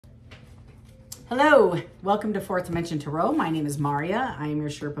Hello, welcome to Fourth Dimension Tarot. My name is Maria. I am your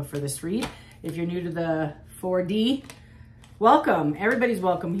Sherpa for this read. If you're new to the 4D, welcome. Everybody's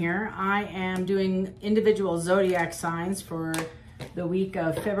welcome here. I am doing individual zodiac signs for the week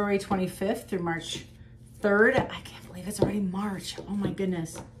of February 25th through March 3rd. I can't believe it's already March. Oh my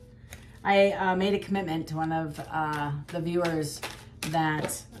goodness. I made a commitment to one of the viewers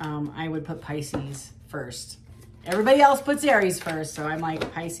that I would put Pisces first. Everybody else puts Aries first, so I'm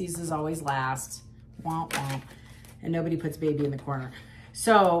like, Pisces is always last. Womp womp. And nobody puts baby in the corner.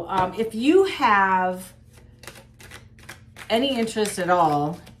 So if you have any interest at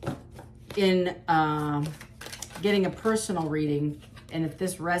all in getting a personal reading, and if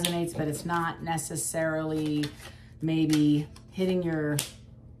this resonates, but it's not necessarily maybe hitting your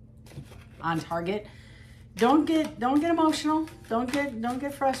on target, don't get emotional. Don't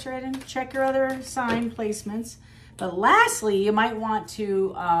get frustrated. Check your other sign placements. But lastly, you might want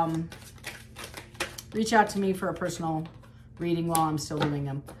to reach out to me for a personal reading while I'm still doing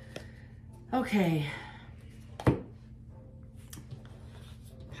them. Okay.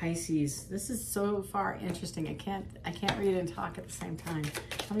 Pisces. This is so far interesting. I can't read and talk at the same time.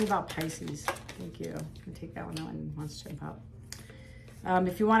 Tell me about Pisces. Thank you. I'm gonna take that one. That one wants to jump out.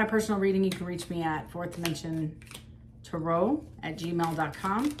 If you want a personal reading, you can reach me at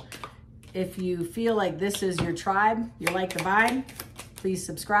FourthDimensionTarot@gmail.com. If you feel like this is your tribe, you like the vibe, please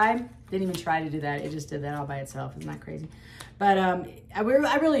subscribe. Didn't even try to do that. It just did that all by itself. Isn't that crazy? But I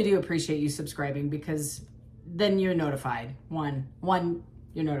really do appreciate you subscribing, because then you're notified. One,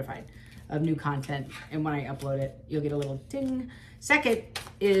 you're notified of new content. And when I upload it, you'll get a little ding. Second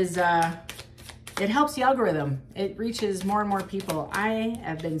is it helps the algorithm. It reaches more and more people. I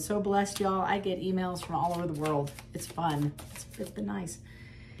have been so blessed, y'all. I get emails from all over the world. It's fun. It's been nice.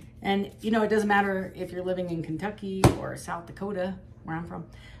 And, you know, it doesn't matter if you're living in Kentucky or South Dakota, where I'm from.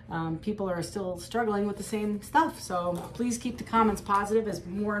 People are still struggling with the same stuff. So please keep the comments positive as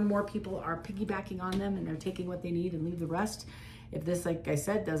more and more people are piggybacking on them and they're taking what they need and leave the rest. If this, like I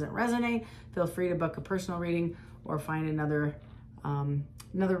said, doesn't resonate, feel free to book a personal reading or find another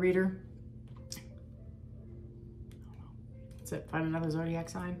reader. That's it. Find another zodiac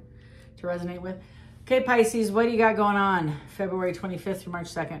sign to resonate with. Okay, Pisces, what do you got going on February 25th through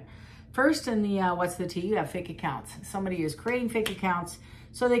March 2nd? First, in the what's the tea, you have fake accounts. Somebody is creating fake accounts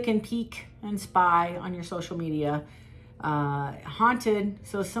so they can peek and spy on your social media. Haunted,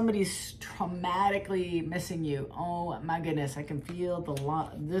 so somebody's traumatically missing you. Oh my goodness, I can feel the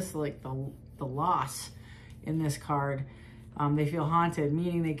loss in this card. They feel haunted,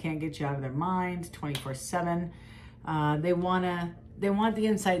 meaning they can't get you out of their mind 24/7. They want the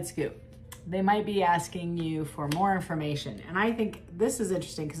inside scoop. They might be asking you for more information. And I think this is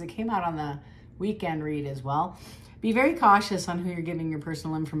interesting because it came out on the weekend read as well. Be very cautious on who you're giving your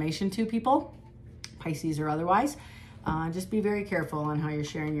personal information to, people, Pisces or otherwise. Just be very careful on how you're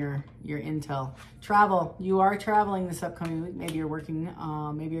sharing your intel. Travel. You are traveling this upcoming week. Maybe you're working,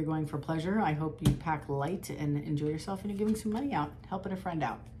 maybe you're going for pleasure. I hope you pack light and enjoy yourself and you're giving some money out, helping a friend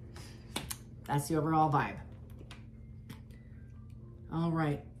out. That's the overall vibe. All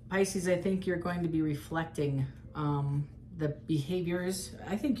right. Pisces, I think you're going to be reflecting the behaviors,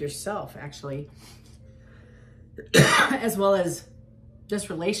 I think yourself actually, as well as this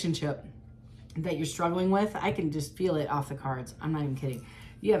relationship that you're struggling with. I can just feel it off the cards. I'm not even kidding.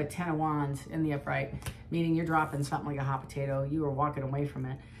 You have a 10 of Wands in the upright, meaning you're dropping something like a hot potato. You are walking away from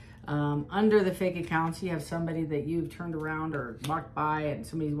it. Under the fake accounts, you have somebody that you've turned around or walked by and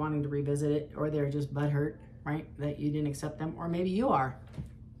somebody's wanting to revisit it, or they're just butthurt, right? That you didn't accept them, or maybe you are.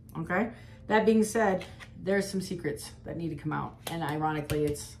 Okay, that being said, there's some secrets that need to come out. And ironically,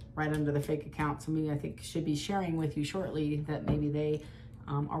 it's right under the fake account. Somebody I think should be sharing with you shortly that maybe they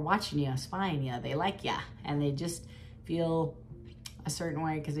are watching you, spying you, they like you, and they just feel a certain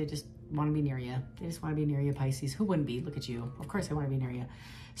way because they just want to be near you. They just want to be near you, Pisces. Who wouldn't be? Look at you. Of course I want to be near you.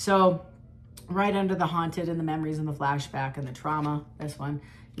 So right under the haunted and the memories and the flashback and the trauma, this one,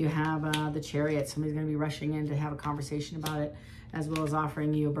 you have the Chariot. Somebody's going to be rushing in to have a conversation about it, as well as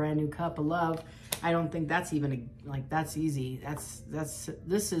offering you a brand new cup of love. I don't think that's even that's easy. This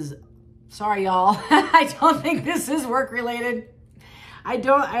is, sorry y'all. I don't think this is work related.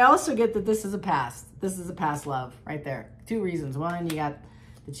 I also get that this is a past. This is a past love right there. Two reasons. One, you got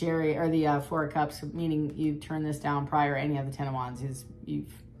the Chariot or the Four of Cups, meaning you turn this down prior. Any of the 10 of Wands is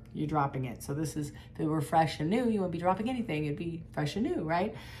you're dropping it. So this is, if it were fresh and new, you wouldn't be dropping anything. It'd be fresh and new,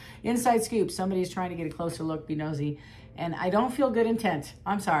 right? Inside scoop. Somebody's trying to get a closer look, be nosy. And I don't feel good intent.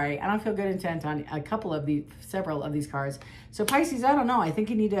 I'm sorry. I don't feel good intent on several of these cards. So Pisces, I don't know. I think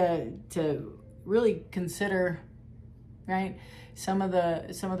you need to really consider, right? some of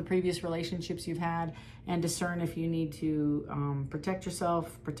the previous relationships you've had, and discern if you need to protect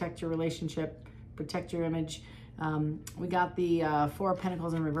yourself, protect your relationship, protect your image. We got the Four of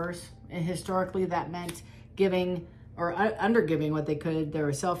Pentacles in reverse. And historically, that meant giving or under-giving what they could. They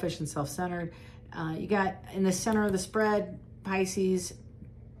were selfish and self-centered. You got in the center of the spread, Pisces,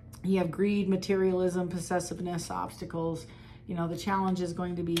 you have greed, materialism, possessiveness, obstacles. You know, the challenge is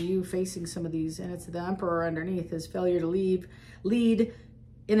going to be you facing some of these, and it's the Emperor underneath, his failure to lead,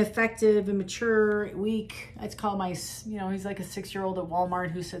 ineffective, immature, weak. It's called he's like a 6-year-old at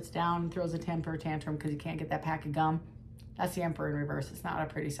Walmart who sits down and throws a temper tantrum because he can't get that pack of gum. That's the Emperor in reverse. It's not a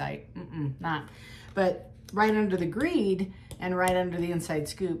pretty sight. Not. But right under the greed and right under the inside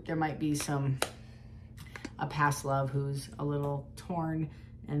scoop, there might be a past love who's a little torn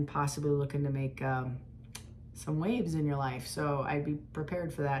and possibly looking to make some waves in your life. So I'd be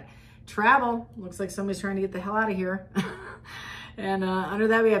prepared for that. Travel. Looks like somebody's trying to get the hell out of here. And under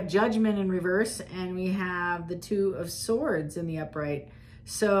that, we have Judgment in reverse, and we have the Two of Swords in the upright.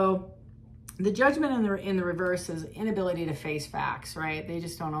 So the Judgment in the reverse is inability to face facts, right? They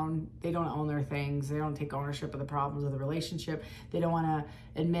just don't own their things. They don't take ownership of the problems of the relationship. They don't want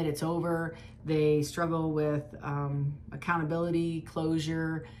to admit it's over. They struggle with accountability,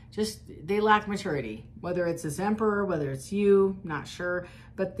 closure. Just, they lack maturity. Whether it's this Emperor, whether it's you, not sure.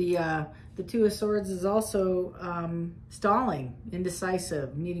 But the Two of Swords is also stalling,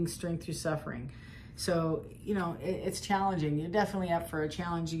 indecisive, needing strength through suffering. So, you know, it's challenging. You're definitely up for a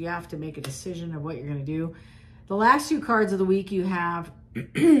challenge. You have to make a decision of what you're going to do. The last two cards of the week you have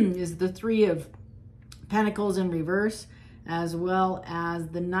is the Three of Pentacles in reverse, as well as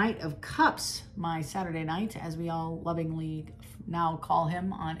the Knight of Cups, my Saturday night, as we all lovingly now call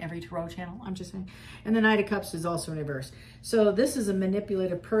him on every tarot channel. I'm just saying. And the Knight of Cups is also in reverse. So this is a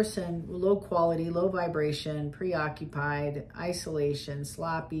manipulative person, low quality, low vibration, preoccupied, isolation,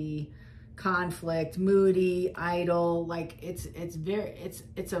 sloppy, conflict, moody, idle. Like it's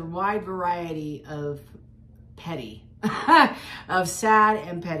a wide variety of petty, of sad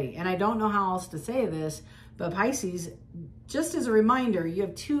and petty. And I don't know how else to say this, but Pisces, just as a reminder, you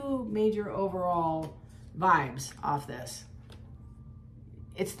have two major overall vibes off this.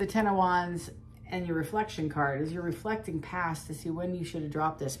 It's the Ten of Wands and your reflection card is you're reflecting past to see when you should have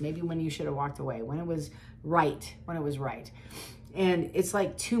dropped this, maybe when you should have walked away, when it was right. And it's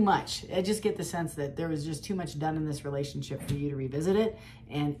like too much. I just get the sense that there was just too much done in this relationship for you to revisit it.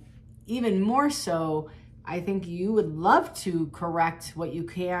 And even more so, I think you would love to correct what you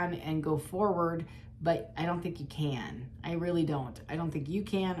can and go forward, but I don't think you can. I really don't. I don't think you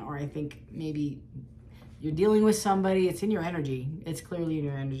can, or I think maybe you're dealing with somebody. It's in your energy. It's clearly in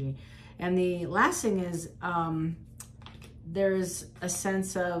your energy. And the last thing is there's a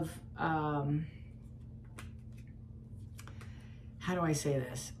sense of, how do I say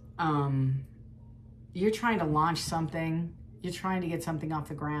this? You're trying to launch something. You're trying to get something off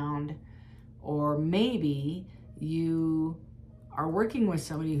the ground. Or maybe you are working with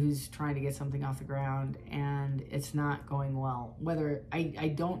somebody who's trying to get something off the ground and it's not going well. Whether,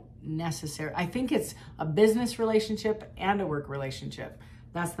 I don't necessarily, I think it's a business relationship and a work relationship.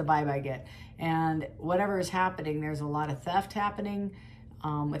 That's the vibe I get. And whatever is happening, there's a lot of theft happening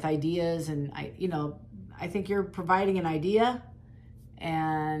with ideas. And I think you're providing an idea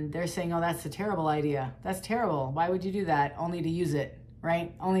and they're saying, oh, that's a terrible idea. That's terrible. Why would you do that? Only to use it,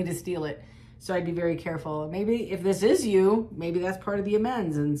 right? Only to steal it. So I'd be very careful. Maybe if this is you, maybe that's part of the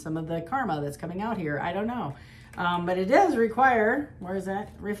amends and some of the karma that's coming out here. I don't know. But it does require, where is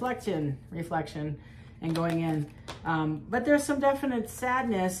that? Reflection, and going in. But there's some definite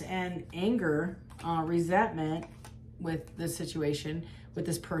sadness and anger, resentment with this situation, with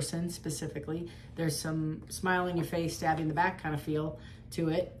this person specifically. There's some smile in your face, stab in the back kind of feel to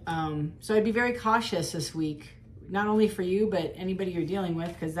it. So I'd be very cautious this week, not only for you, but anybody you're dealing with,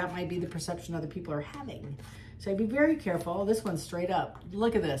 because that might be the perception other people are having. So I'd be very careful. This one's straight up.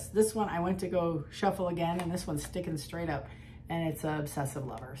 Look at this. This one, I went to go shuffle again, and this one's sticking straight up. And it's an obsessive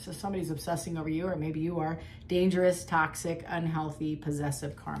lover. So somebody's obsessing over you, or maybe you are. Dangerous, toxic, unhealthy,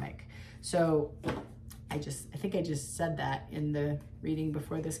 possessive, karmic. So I think I just said that in the reading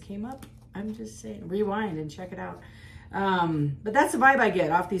before this came up. I'm just saying, rewind and check it out. But that's the vibe I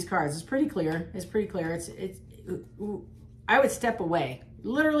get off these cards. It's pretty clear. It's pretty clear. I would step away.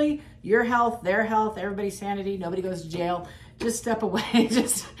 Literally, your health, their health, everybody's sanity. Nobody goes to jail. Just step away.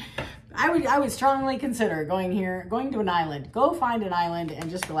 I would strongly consider going to an island. Go find an island and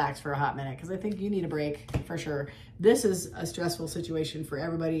just relax for a hot minute, because I think you need a break for sure. This is a stressful situation for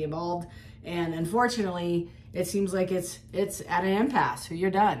everybody involved, and unfortunately, it seems like it's at an impasse. So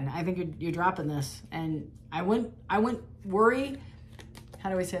you're done. I think you're dropping this, and I wouldn't worry. How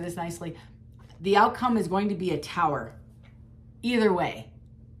do I say this nicely? The outcome is going to be a tower. Either way,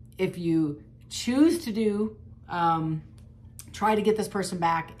 if you choose to try to get this person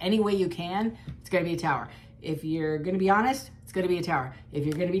back any way you can, it's going to be a tower. If you're going to be honest, it's going to be a tower. If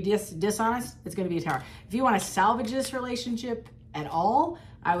you're going to be dishonest, it's going to be a tower. If you want to salvage this relationship at all,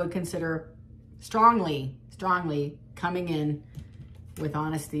 I would consider strongly coming in with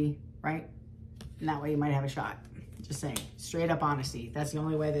honesty, right? And that way you might have a shot. Just saying, straight up honesty. That's the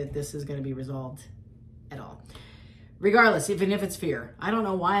only way that this is going to be resolved at all. Regardless, even if it's fear. I don't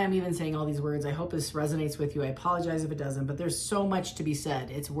know why I'm even saying all these words. I hope this resonates with you. I apologize if it doesn't, but there's so much to be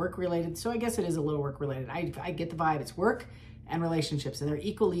said. It's work related, so I guess it is a little work related. I get the vibe. It's work and relationships, and they're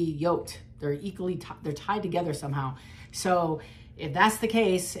equally yoked. They're they're tied together somehow. So if that's the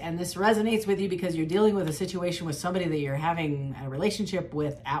case, and this resonates with you because you're dealing with a situation with somebody that you're having a relationship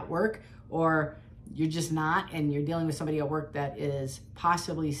with at work, or you're just not, and you're dealing with somebody at work that is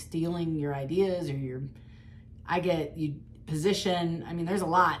possibly stealing your ideas, or I get you position. I mean, there's a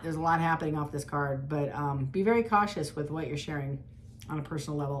lot happening off this card, but be very cautious with what you're sharing on a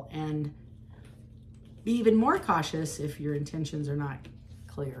personal level, and be even more cautious if your intentions are not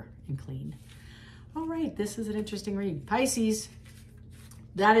clear and clean. All right, this is an interesting read. Pisces,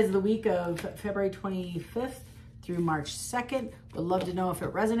 that is the week of February 25th through March 2nd. Would love to know if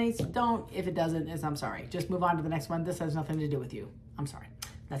it resonates. Don't. If it doesn't, I'm sorry. Just move on to the next one. This has nothing to do with you. I'm sorry.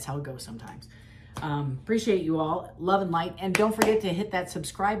 That's how it goes sometimes. Appreciate you all. Love and light. And don't forget to hit that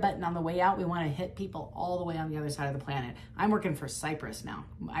subscribe button on the way out. We want to hit people all the way on the other side of the planet. I'm working for Cyprus now.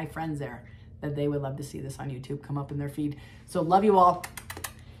 My friends there, that they would love to see this on YouTube come up in their feed. So love you all.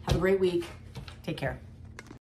 Have a great week. Take care.